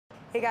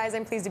Hey guys,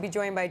 I'm pleased to be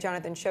joined by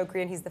Jonathan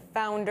Shokrian. He's the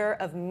founder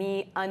of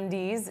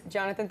MeUndies.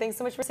 Jonathan, thanks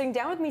so much for sitting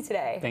down with me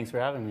today. Thanks for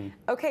having me.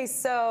 Okay,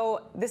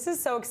 so this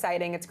is so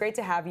exciting. It's great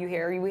to have you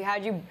here. We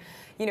had you,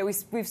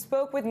 we've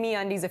spoke with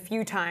MeUndies a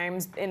few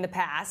times in the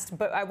past,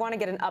 but I want to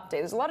get an update.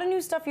 There's a lot of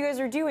new stuff you guys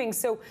are doing.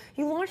 So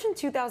you launched in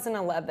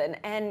 2011,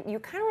 and you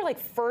kind of were like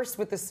first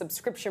with the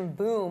subscription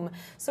boom.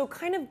 So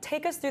kind of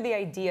take us through the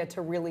idea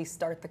to really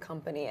start the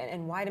company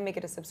and why to make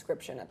it a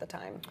subscription at the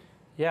time.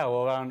 Yeah,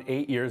 well, around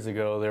 8 years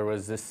ago, there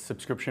was this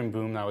subscription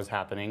boom that was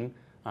happening.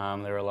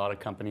 There were a lot of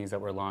companies that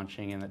were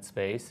launching in that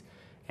space,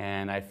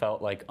 and I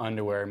felt like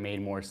underwear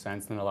made more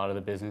sense than a lot of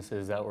the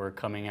businesses that were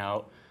coming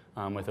out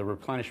with a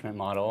replenishment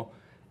model.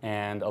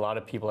 And a lot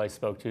of people I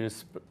spoke to,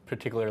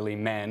 particularly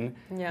men,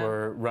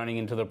 were running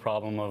into the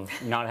problem of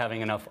not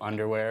having enough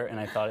underwear, and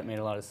I thought it made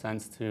a lot of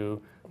sense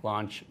to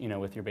launch,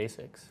 with your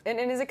basics. And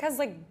is it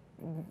because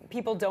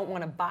people don't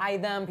want to buy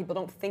them, people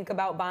don't think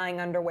about buying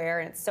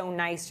underwear, and it's so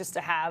nice just to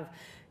have,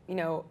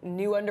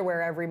 new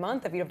underwear every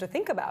month if you don't have to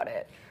think about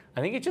it?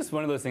 I think it's just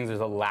one of those things. There's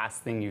the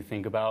last thing you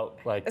think about,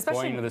 like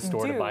especially going to the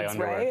store dudes, to buy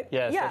underwear. Right?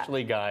 Yeah,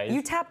 especially guys.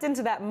 You tapped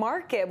into that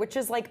market, which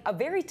is like a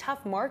very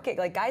tough market.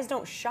 Like guys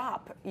don't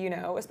shop,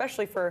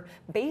 especially for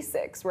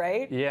basics,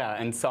 right? Yeah,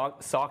 and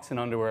socks and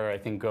underwear I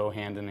think go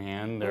hand in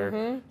hand.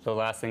 They're the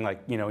last thing.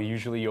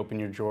 Usually you open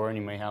your drawer and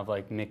you may have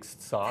like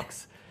mixed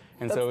socks,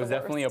 and so it was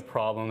definitely a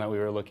problem that we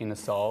were looking to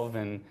solve.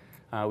 And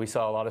we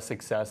saw a lot of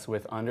success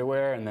with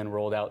underwear, and then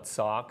rolled out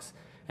socks,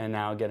 and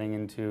now getting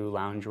into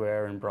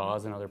loungewear and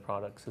bras and other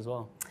products as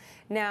well.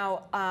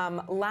 Now,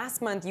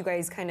 last month you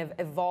guys kind of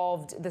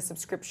evolved the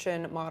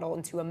subscription model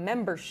into a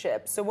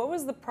membership. So what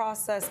was the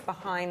process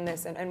behind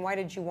this, and why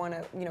did you want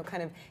to,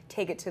 kind of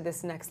take it to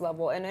this next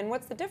level? And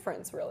what's the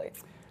difference, really?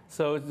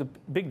 So it's a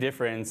big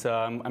difference.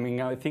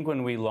 I think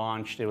when we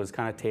launched, it was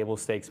kind of table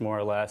stakes, more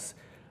or less,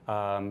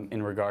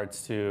 in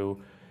regards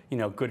to,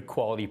 good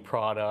quality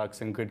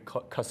products and good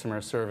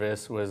customer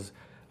service was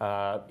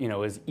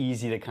is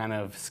easy to kind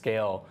of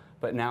scale.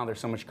 But now there's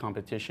so much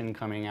competition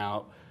coming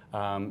out.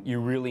 You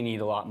really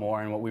need a lot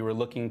more. And what we were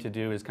looking to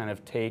do is kind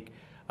of take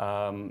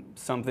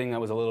something that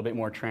was a little bit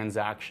more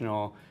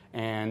transactional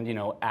and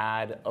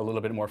add a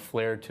little bit more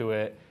flair to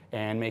it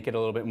and make it a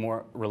little bit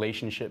more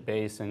relationship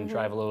based and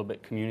drive a little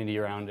bit community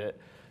around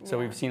it. So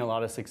we've seen a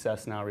lot of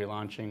success now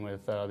relaunching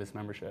with this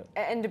membership.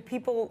 And do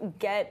people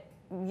get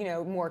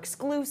more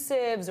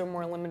exclusives or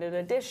more limited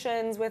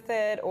editions with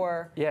it,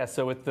 or? Yeah,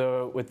 so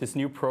with this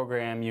new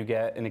program, you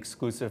get an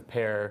exclusive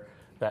pair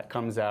that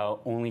comes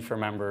out only for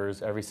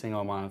members every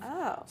single month.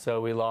 Oh. So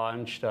we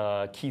launched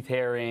Keith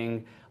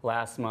Haring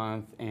last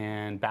month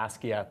and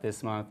Basquiat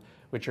this month,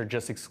 which are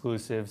just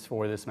exclusives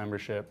for this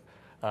membership.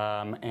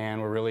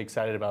 And we're really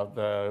excited about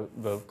the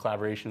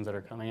collaborations that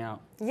are coming out.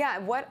 Yeah,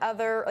 what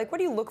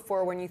do you look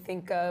for when you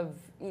think of,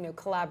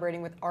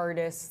 collaborating with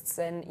artists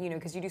and,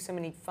 because you do so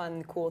many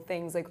fun, cool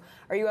things. Like,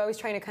 are you always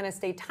trying to kind of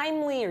stay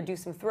timely or do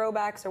some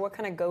throwbacks, or what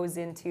kind of goes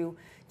into,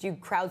 do you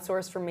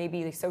crowdsource from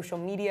maybe the social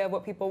media of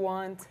what people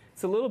want?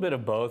 It's a little bit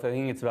of both. I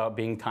think it's about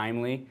being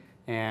timely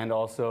and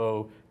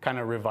also kind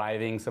of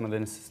reviving some of the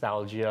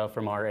nostalgia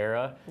from our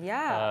era.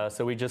 Yeah.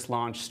 So we just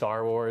launched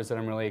Star Wars that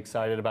I'm really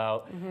excited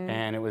about,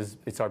 and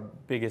it's our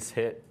biggest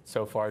hit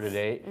so far to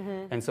date.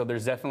 And so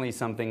there's definitely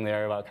something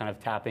there about kind of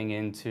tapping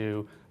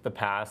into the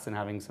past and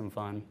having some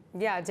fun.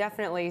 Yeah,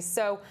 definitely.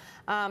 So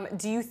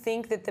do you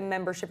think that the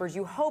membership, or do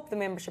you hope the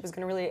membership is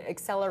going to really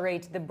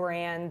accelerate the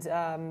brand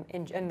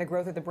and the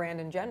growth of the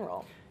brand in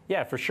general?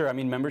 Yeah, for sure. I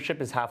mean,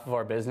 membership is half of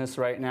our business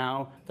right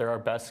now. They're our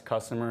best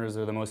customers.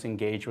 They're the most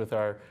engaged with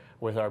our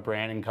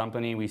brand and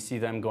company. We see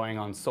them going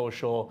on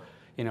social,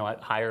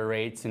 at higher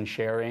rates and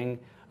sharing.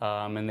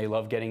 And they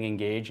love getting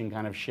engaged and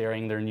kind of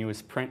sharing their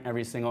newest print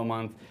every single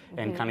month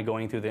and kind of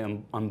going through the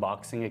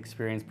unboxing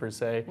experience per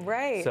se.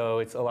 Right. So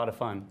it's a lot of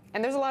fun.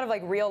 And there's a lot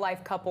of real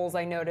life couples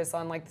I notice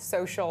on the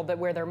social that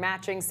wear their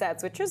matching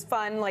sets, which is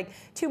fun,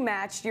 to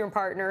match your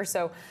partner.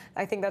 So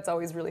I think that's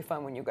always really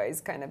fun when you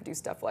guys kind of do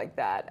stuff like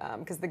that,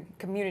 because the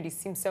community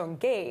seems so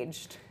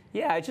engaged.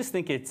 Yeah, I just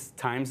think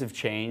times have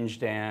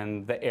changed,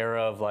 and the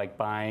era of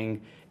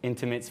buying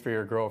intimates for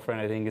your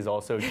girlfriend, I think, is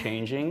also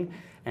changing.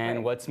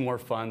 And what's more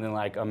fun than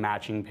a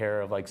matching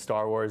pair of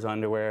Star Wars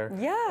underwear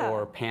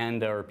or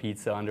Panda or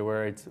Pizza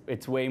underwear?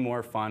 It's way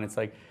more fun. It's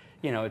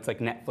it's like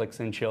Netflix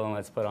and chill, and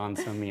let's put on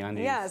some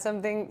MeUndies. Yeah,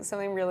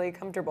 something really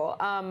comfortable.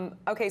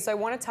 Okay, so I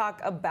want to talk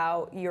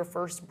about your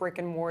first brick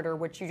and mortar,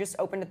 which you just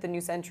opened at the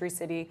new Century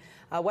City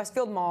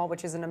Westfield Mall,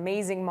 which is an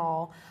amazing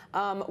mall.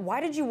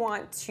 Why did you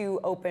want to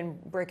open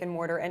brick and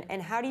mortar,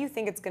 and how do you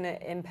think it's going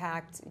to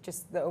impact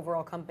just the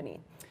overall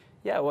company?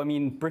 Yeah, well, I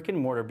mean, brick and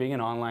mortar, being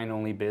an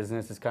online-only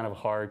business, it's kind of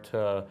hard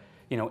to,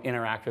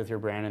 interact with your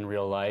brand in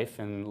real life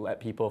and let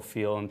people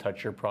feel and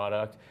touch your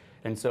product.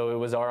 And so it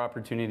was our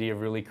opportunity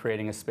of really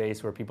creating a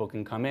space where people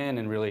can come in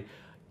and really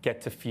get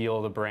to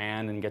feel the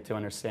brand and get to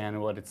understand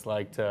what it's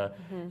like to,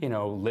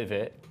 live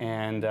it.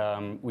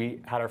 And we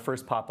had our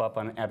first pop-up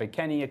on Abbot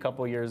Kinney a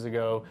couple years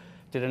ago,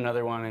 did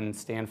another one in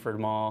Stanford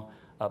Mall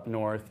up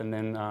north, and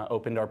then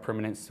opened our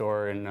permanent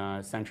store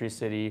in Century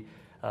City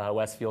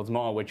Westfields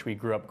Mall, which we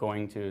grew up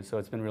going to. So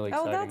it's been really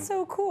exciting. Oh, that's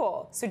so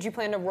cool. So do you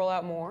plan to roll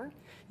out more?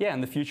 Yeah,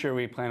 in the future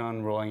we plan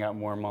on rolling out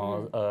more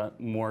malls,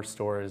 more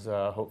stores,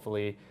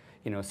 hopefully,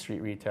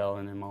 street retail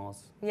and in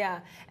malls. Yeah,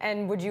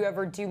 and would you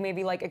ever do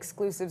maybe like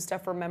exclusive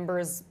stuff for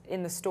members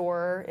in the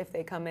store if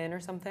they come in or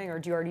something, or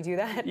do you already do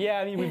that? Yeah,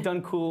 I mean we've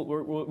done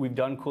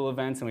cool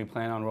events, and we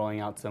plan on rolling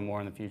out some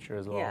more in the future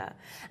as well. Yeah.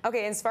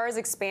 Okay. As far as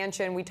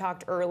expansion, we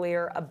talked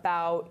earlier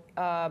about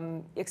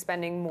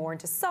expanding more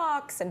into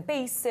socks and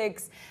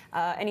basics.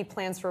 Any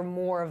plans for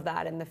more of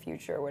that in the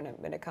future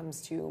when it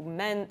comes to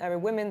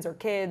women's or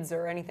kids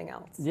or anything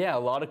else? Yeah, a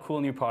lot of cool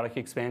new product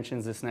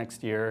expansions this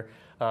next year.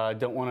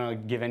 Don't want to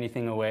give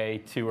anything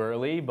away too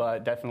early,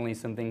 but definitely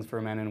some things for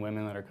men and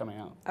women that are coming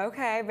out.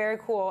 Okay, very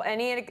cool.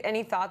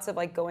 Any thoughts of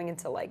like going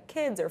into like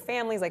kids or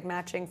families, like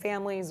matching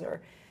families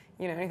or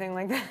anything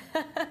like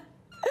that?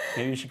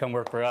 Maybe you should come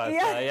work for us.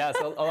 Yeah.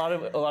 So a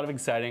lot of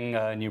exciting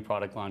new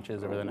product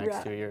launches over the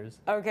next 2 years.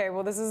 Okay,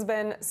 well this has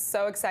been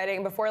so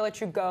exciting. Before I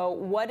let you go,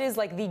 what is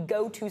like the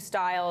go-to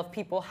style if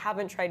people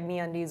haven't tried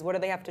MeUndies? What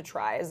do they have to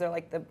try? Is there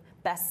like the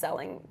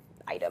best-selling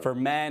item? For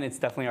men, it's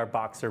definitely our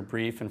boxer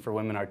brief, and for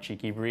women, our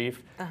cheeky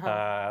brief.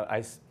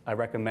 I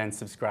recommend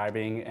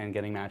subscribing and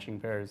getting matching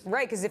pairs.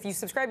 Right, because if you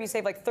subscribe, you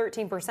save like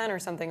 13% or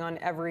something on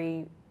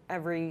every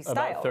style,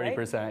 About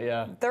 30%, right?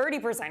 yeah.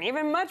 30%,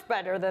 even much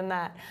better than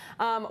that.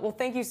 Well,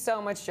 thank you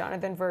so much,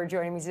 Jonathan, for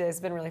joining me today.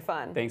 It's been really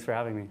fun. Thanks for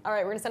having me. All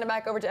right, we're going to send it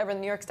back over to everyone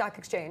in the New York Stock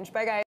Exchange. Bye, guys.